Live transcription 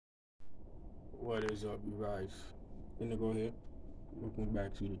What is up, you guys? Indigo here. Welcome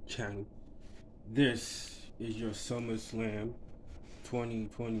back to the channel. This is your Summerslam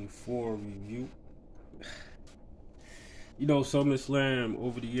 2024 review. You know, Summerslam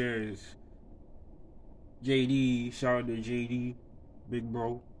over the years, JD, shout out to JD, big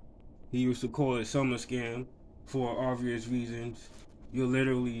bro. He used to call it Summer Scam for obvious reasons. You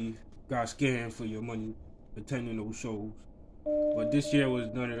literally got scammed for your money attending those shows. But this year was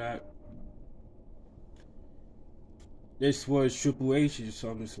none of that. This was Triple H's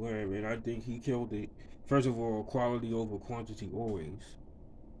SummerSlam, and I think he killed it. First of all, quality over quantity always.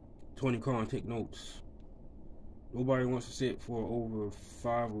 Tony Khan, take notes. Nobody wants to sit for over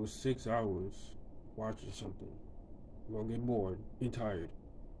 5 or 6 hours watching something. You're gonna get bored and tired.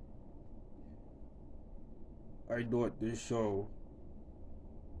 I thought this show,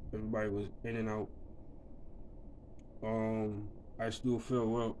 everybody was in and out. I still feel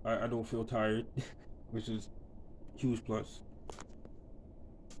well. I don't feel tired, which is huge plus.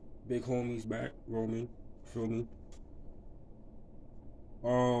 Big homie's back, Roman, feel me?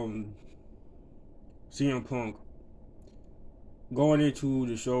 CM Punk. Going into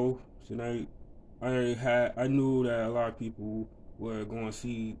the show tonight, I knew that a lot of people were going to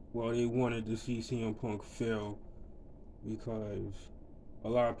see, well, they wanted to see CM Punk fail because a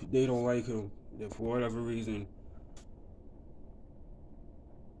lot of people, they don't like him for whatever reason.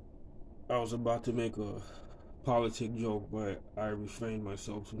 I was about to make a politic joke, but I refrained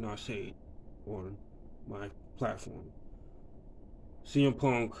myself to not say it on my platform. CM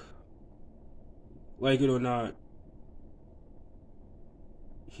Punk, like it or not,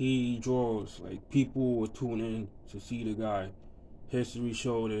 he draws, like, people will tune in to see the guy. History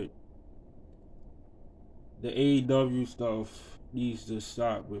showed that the AEW stuff needs to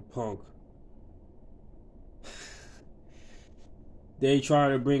stop with Punk. They try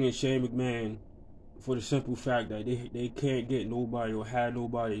to bring in Shane McMahon for the simple fact that they can't get nobody or had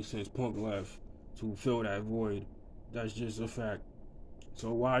nobody since Punk left to fill that void. That's just a fact.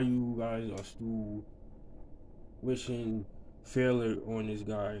 So why you guys are still wishing failure on this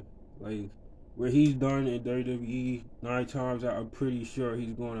guy? Like, what he's done in WWE 9 times, I'm pretty sure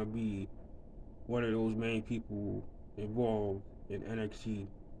he's gonna be one of those main people involved in NXT.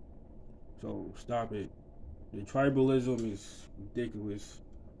 So stop it. The tribalism is ridiculous.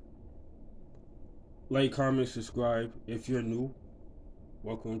 Like, comment, subscribe if you're new.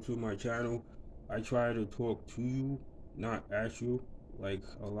 Welcome to my channel. I try to talk to you, not at you, like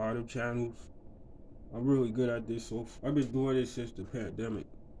a lot of channels. I'm really good at this. So I've been doing this since the pandemic,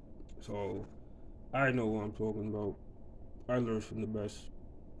 so I know what I'm talking about. I learned from the best.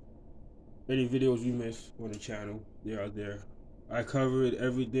 Any videos you missed on the channel, they are there. I covered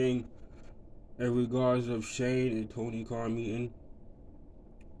everything in regards of Shane and Tony Khan meeting.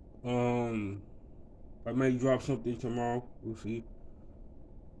 I might drop something tomorrow. We'll see.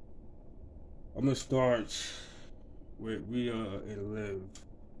 I'm gonna start with Rhea and Liv.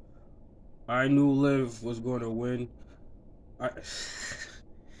 I knew Liv was gonna win.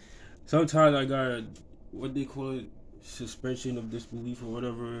 Sometimes I got what they call it, suspension of disbelief or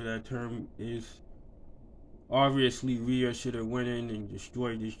whatever that term is. Obviously, Rhea should have went in and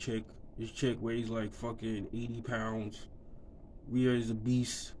destroyed this chick. This chick weighs like fucking 80 pounds. Rhea is a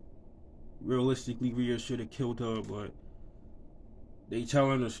beast. Realistically, Rhea should have killed her, but they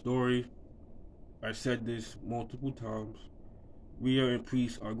telling a story. I said this multiple times. Rhea and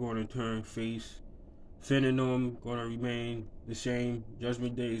Priest are going to turn face. Finn and them going to remain the same.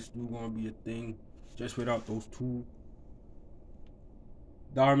 Judgment Day is still going to be a thing, just without those two.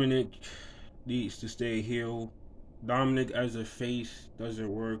 Dominic needs to stay heel. Dominic as a face doesn't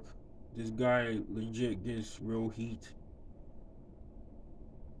work. This guy legit gets real heat.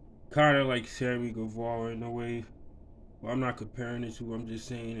 Kind of like Sammy Guevara in a way. Well, I'm not comparing it to, I'm just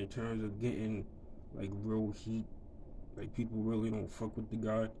saying in terms of getting like real heat. Like, people really don't fuck with the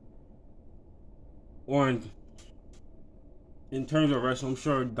guy. In terms of wrestling, I'm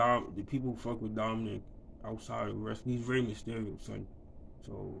sure the people fuck with Dominic outside of wrestling. He's Rey Mysterio's son,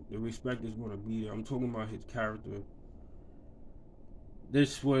 so the respect is gonna be there. I'm talking about his character.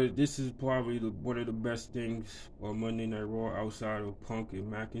 This is probably one of the best things on Monday Night Raw outside of Punk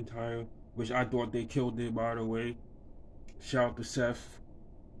and McIntyre, which I thought they killed it, by the way. Shout out to Seth.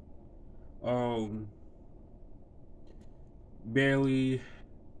 Bailey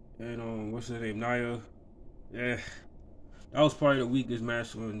and what's her name, Nia. Yeah, that was probably the weakest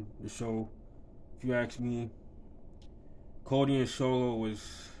match on the show, if you ask me. Cody and Solo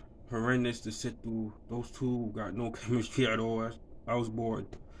was horrendous to sit through. Those two got no chemistry at all. I was bored.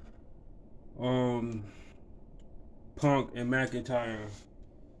 Punk and McIntyre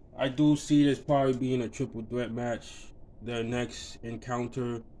I do see this probably being a triple threat match. Their next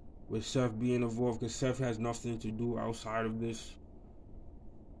encounter with Seth being involved, because Seth has nothing to do outside of this,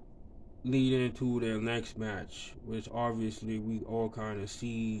 leading into their next match, which obviously we all kind of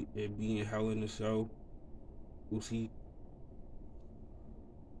see it being Hell in a Cell. We'll see.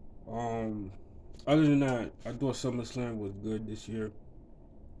 Other than that, I thought SummerSlam was good this year.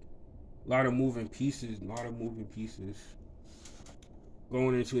 A lot of moving pieces.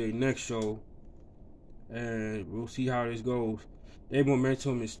 Going into their next show, and we'll see how this goes. Their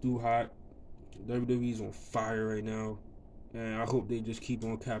momentum is too hot. WWE's on fire right now, and I hope they just keep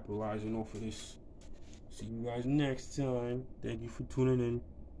on capitalizing off of this. See you guys next time. Thank you for tuning in.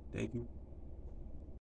 Thank you.